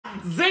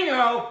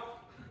Zingo!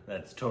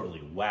 That's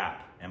totally WAP.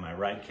 Am I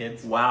right,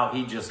 kids? Wow,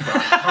 he just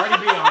brought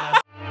Cardi B on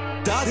us.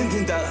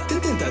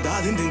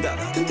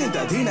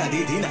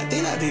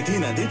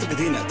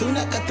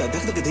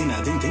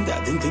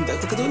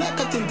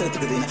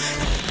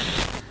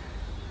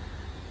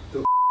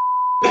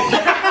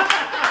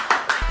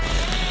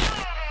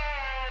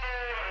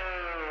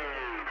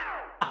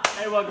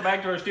 Hey, welcome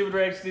back to our Stupid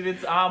Reaction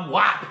Students. I'm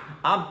WAP.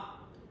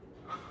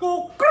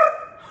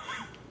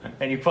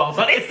 And you follow us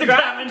on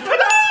Instagram and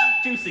Twitter.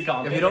 Juicy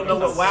content. If you don't know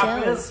what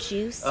WAP is,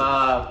 juicy.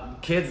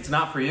 Kids, it's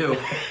not for you.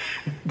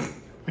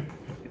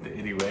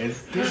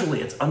 Anyways,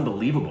 Visually, it's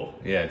unbelievable.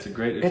 yeah, it's a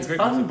great It's music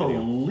video.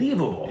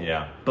 unbelievable.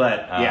 Yeah,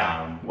 But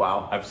yeah,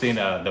 wow. I've seen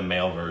the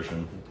male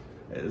version.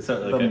 So,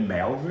 like The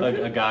male version? Like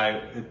a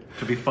guy,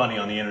 to be funny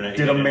on the internet.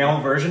 Did a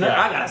male version?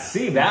 Yeah. I gotta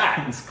see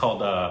that. It's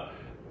called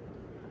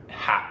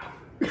HAP.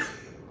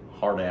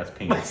 Hard ass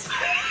penis.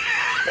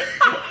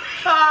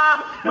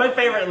 My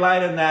favorite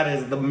line in that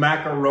is the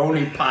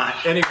macaroni pot.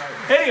 Anyways,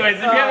 Anyways,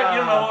 if you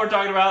don't know what we're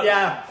talking about,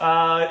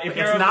 yeah. If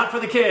It's not for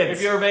the kids.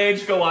 If you're of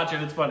age, go watch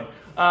it. It's funny.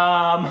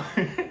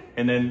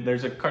 And then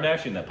there's a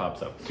Kardashian that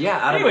pops up. Yeah,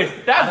 out Anyways,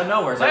 of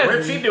nowhere. It's like,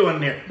 where's she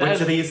doing here? that Which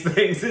is- of these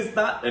things is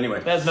not? Anyway.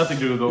 That has nothing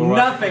to do with what we're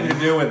Nothing watching.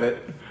 to do with it.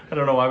 I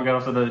don't know why we got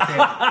off to the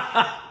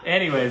tangent.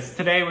 Anyways,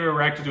 today we were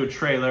reacting to a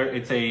trailer.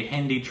 It's a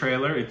Hindi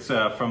trailer. It's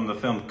from the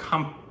film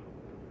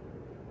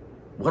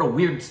What a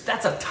weird,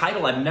 that's a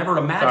title I've never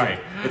imagined. Sorry.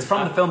 It's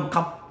from the film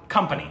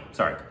Company.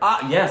 Sorry.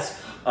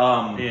 yes.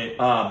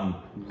 Ram.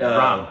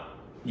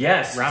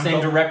 Yes, Ram same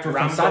Gopal. director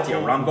from Satya,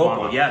 Ram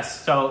Gopal,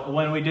 yes. So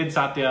when we did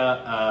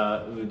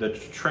Satya, the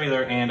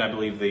trailer, and I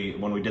believe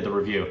when we did the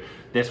review,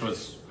 this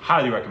was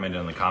highly recommended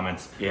in the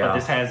comments. Yeah. But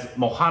this has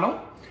Mohano,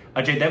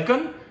 Ajay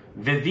Devgan,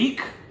 Vivek,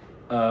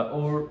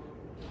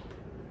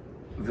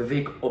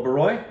 Vivek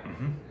Oberoi,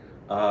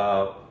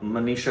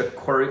 Manisha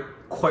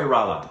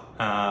Koirala.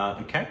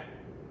 okay.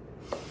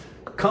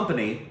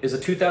 Company is a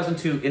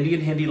 2002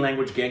 Indian Hindi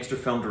language gangster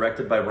film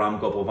directed by Ram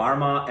Gopal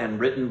Varma and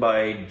written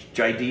by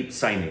Jaideep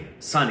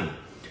Sunny.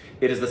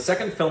 It is the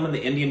second film in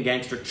the Indian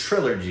gangster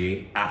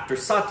trilogy after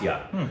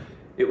Satya.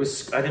 It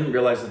was, I didn't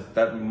realize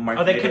that might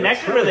Are they make it a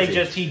connected, or they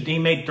trilogy. he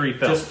made 3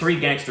 films? Just 3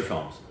 gangster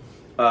films.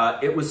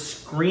 It was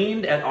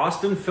screened at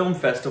Austin Film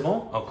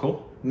Festival, Oh,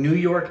 cool. New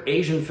York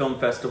Asian Film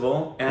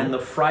Festival, and the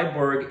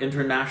Freiburg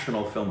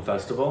International Film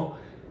Festival.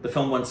 The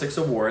film won 6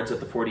 awards at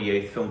the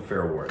 48th Film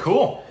Fair Awards.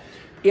 Cool.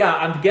 Yeah,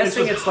 I'm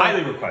guessing was it's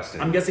highly like, requested.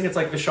 I'm guessing it's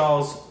like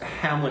Vishal's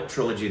Hamlet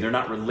trilogy. They're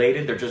not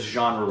related. They're just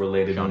genre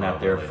related in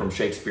that they're Genre-related. from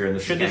Shakespeare and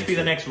this Should is this be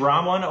the gangster. next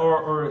Ram one,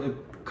 or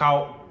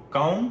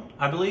Kaun,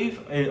 I believe?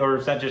 Or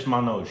is that just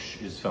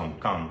Manoj's film,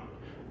 Kaun?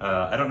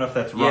 I don't know if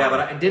that's Ram. Yeah, but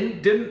I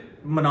didn't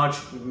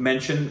Manoj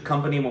mention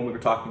Company when we were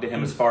talking to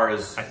him as far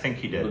as I think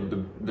he did.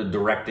 the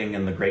directing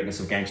and the greatness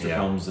of gangster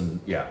films and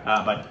yeah.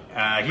 But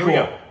here we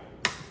go.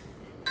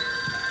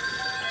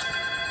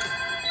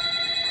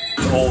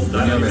 Old,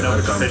 दुनिया में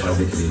हर काम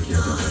फायदे के लिए किया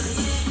जाता है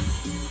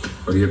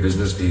और ये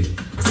बिजनेस भी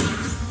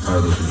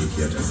फायदे के लिए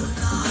किया जाता है।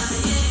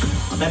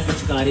 अबे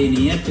पिचकारी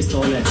नहीं है,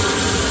 पिस्तौल है।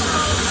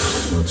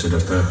 मुझसे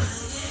डरता है,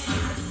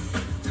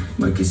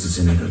 मैं किसी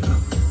से नहीं डरता।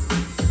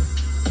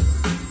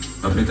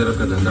 अपनी तरफ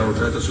का धंधा उठ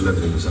रहा है तो सुलग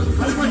रही है सारी।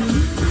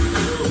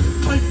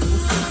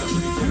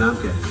 नाम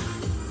क्या है?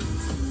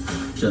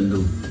 चंदू,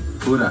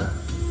 पूरा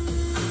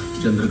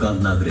चंद्रकांत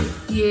नागरे।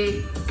 ये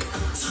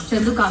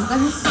चंदू काम का है।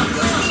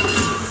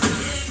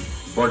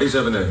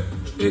 47 है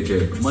AK।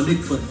 मलिक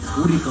पर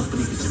पूरी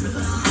कंपनी की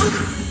जिम्मेदारी।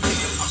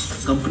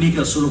 कंपनी के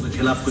असूलों के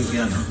खिलाफ कोई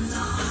गया ना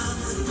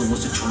तो वो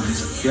उसे छोड़ नहीं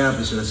सकता। क्या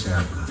बिजनेस है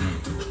आपका?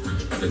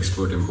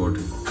 Export import.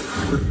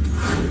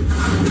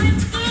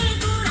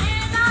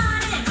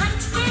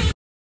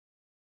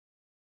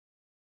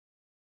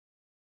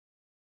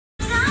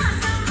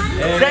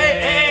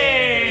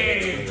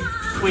 Hey!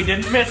 We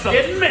didn't miss him.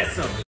 Didn't miss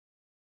him.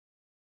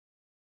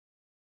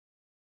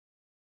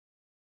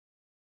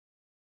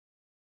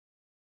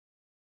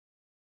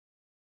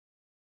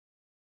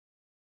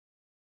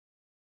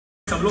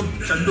 सब लोग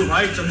चंदू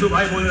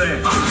भाई बोल रहे हैं।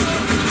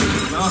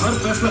 यहाँ हर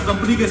फैसला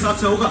कंपनी के हिसाब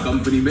से होगा।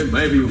 कंपनी में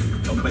मैं भी हूँ।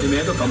 कंपनी में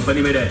है तो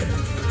कंपनी में रहे।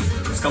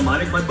 इसका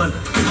मालिक मत बन।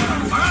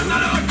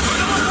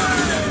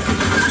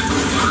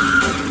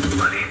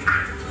 मालिक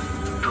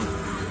तू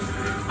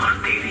और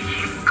तेरी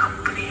ये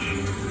कंपनी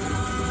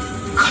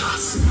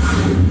खलास।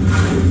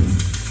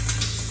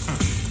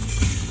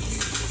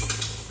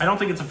 I don't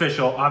think it's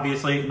official,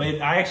 obviously,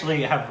 but I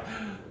actually have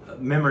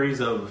memories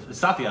of the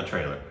Satya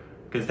trailer.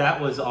 Because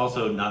that was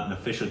also not an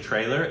official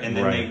trailer, and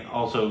then they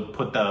also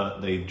put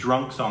the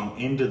drunk song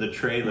into the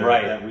trailer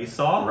that we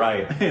saw.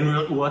 Right. And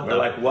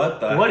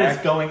what is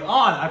going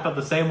on? I felt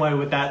the same way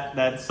with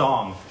that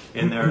song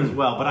in there as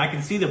well. But I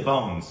can see the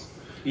bones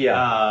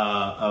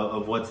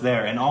of what's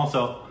there. And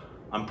also,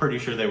 I'm pretty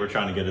sure they were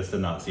trying to get us to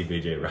not see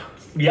BJ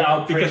Rouse. Yeah,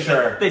 I'm pretty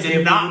sure. They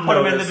did not put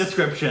him in the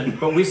description.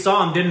 But we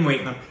saw him, didn't we?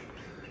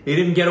 He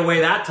didn't get away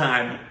that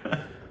time.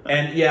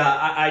 And yeah,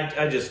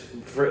 I just...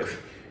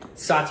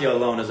 Satya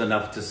alone is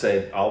enough to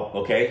say, oh,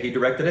 okay, he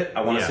directed it.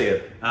 I want to see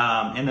it.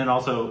 And then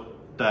also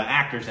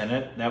actors in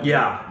it. We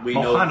know.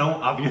 Mohano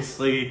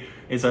obviously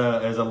is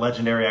a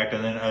legendary actor,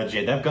 and then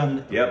Ajay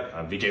Devgan,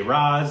 Vijay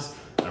Raj.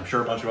 I'm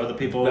sure a bunch of other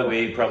people that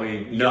we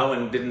probably know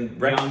and didn't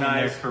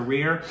recognize their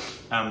career.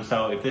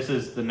 So if this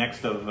is the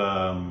next of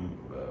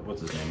what's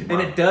his name,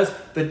 and it does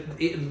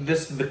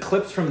the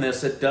clips from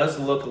this, it does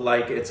look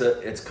like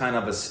it's kind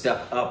of a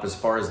step up as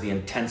far as the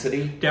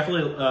intensity.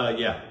 Definitely,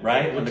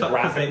 right. And the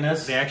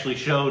graphicness. They actually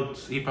showed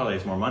he probably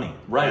has more money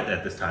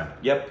at this time.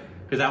 Yep,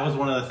 because that was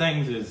one of the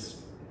things is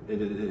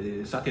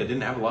Satya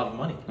didn't have a lot of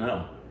money.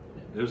 No,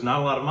 there was not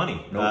a lot of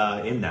money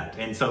in that,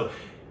 and so.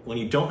 When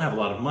you don't have a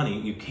lot of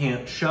money, you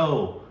can't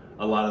show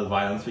a lot of the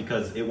violence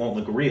because it won't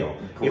look real.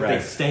 Correct. If they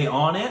stay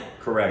on it,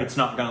 correct, it's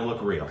not going to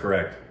look real.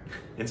 Correct.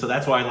 And so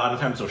that's why a lot of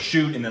times they'll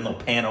shoot and then they'll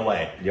pan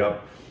away.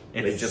 Yep.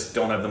 They just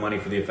don't have the money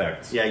for the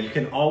effects. Yeah, you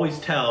can always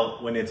tell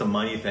when it's a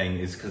money thing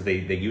is because they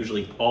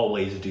usually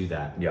always do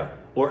that. Yeah.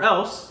 Or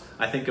else,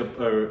 I think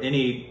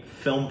any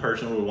film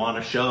person would want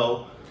to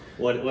show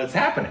what's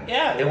happening.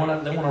 Yeah, they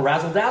want to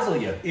razzle dazzle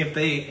you. If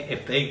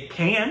they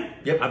can,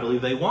 I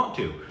believe they want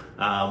to.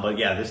 But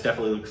yeah, this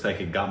definitely looks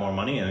like it got more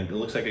money, and it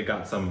looks like it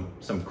got some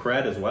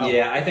cred as well.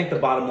 Yeah, I think the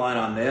bottom line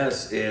on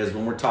this is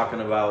when we're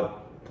talking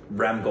about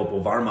Ram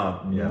Gopal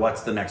Varma,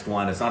 what's the next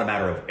one? It's not a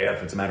matter of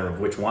if, it's a matter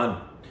of which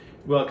one.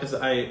 Well, because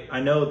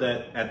I know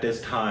that at this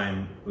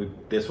time,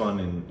 with this one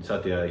in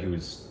Satya, he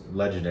was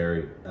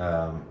legendary,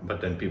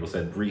 but then people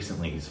said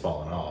recently he's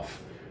fallen off.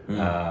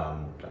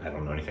 I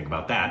don't know anything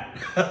about that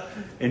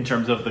in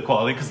terms of the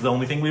quality, because the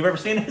only thing we've ever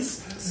seen is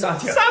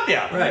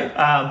Satya. Right.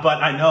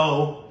 But I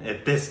know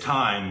at this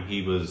time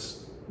he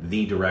was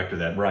the director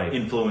that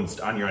influenced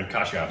Anirudh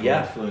Kashyap,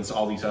 influenced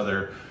all these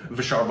other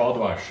Vishal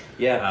Bhardwaj,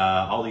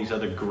 all these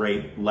other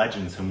great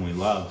legends whom we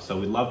love. So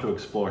we'd love to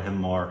explore him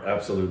more.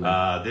 Absolutely.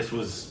 This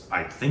was,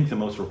 I think, the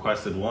most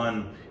requested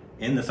one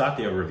in the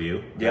Satya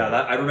review. Yeah,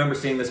 I remember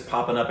seeing this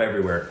popping up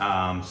everywhere.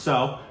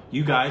 So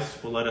you guys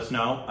will let us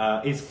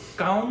know. It's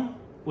Gaon,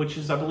 which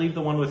is, I believe,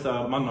 the one with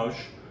Manoj,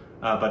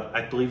 but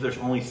I believe there's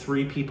only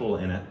 3 people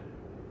in it.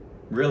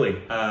 Really?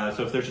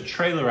 So if there's a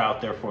trailer out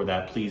there for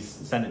that, please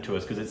send it to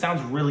us, because it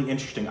sounds really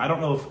interesting. I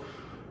don't know if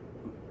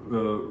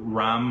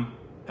Ram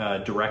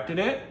directed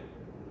it,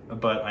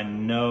 but I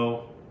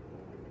know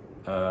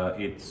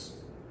it's...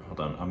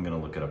 Hold on, I'm going to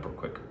look it up real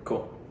quick.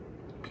 Cool.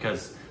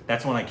 Because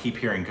that's one I keep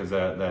hearing, because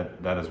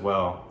that as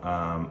well.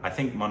 I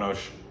think Manoj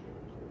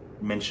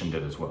mentioned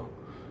it as well.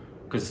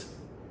 Because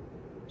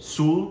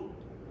Sul...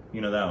 You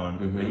know that one.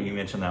 Mm-hmm. You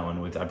mentioned that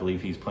one. With I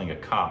believe he's playing a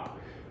cop.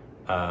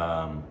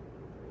 That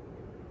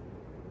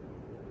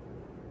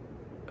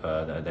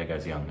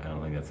guy's young. I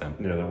don't think that's him.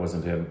 No, that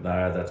wasn't him.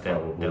 That's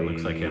probably that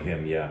looks like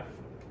him. Yeah.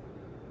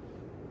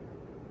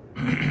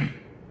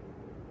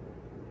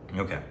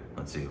 Okay.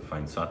 Let's see.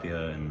 Find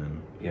Satya and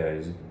then. Yeah.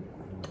 He's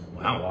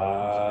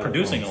he's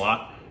producing a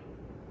lot.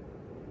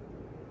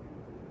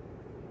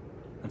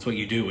 That's what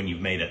you do when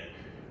you've made it.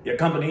 Yeah.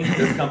 Company.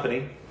 This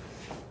company.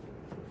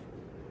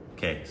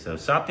 Okay, so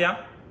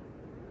Satya,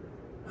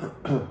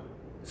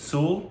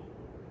 Sul,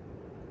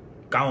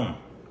 Gaon.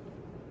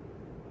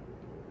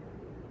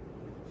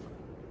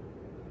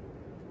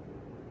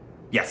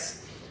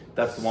 Yes.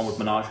 That's the one with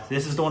Manoj?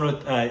 This is the one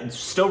with, it's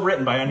still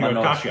written by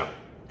Anirudh Kashyap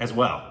as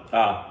well.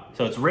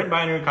 So it's written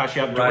by Anirudh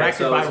Kashyap,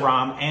 directed by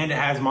Ram, and it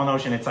has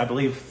Manoj, and it's, I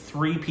believe,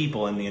 3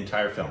 people in the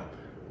entire film.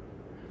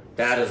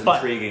 That is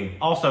intriguing.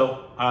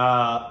 Also,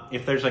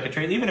 if there's like a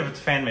trailer, even if it's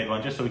a fan-made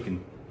one, just so we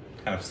can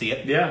kind of see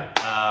it.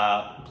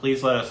 Yeah.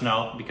 Please let us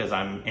know, because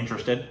I'm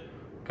interested,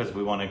 because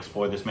we want to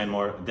explore this man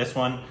more. This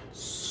one,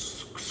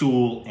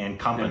 Sul and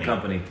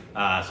Company.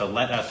 So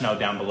let us know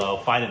down below.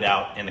 Fight it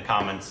out in the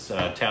comments.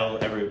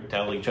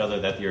 Tell each other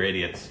that you're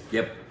idiots.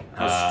 Yep.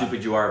 How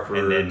stupid you are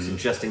for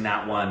suggesting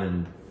that one.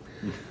 And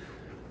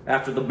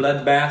after the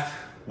bloodbath,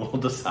 we'll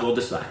decide. We'll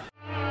decide.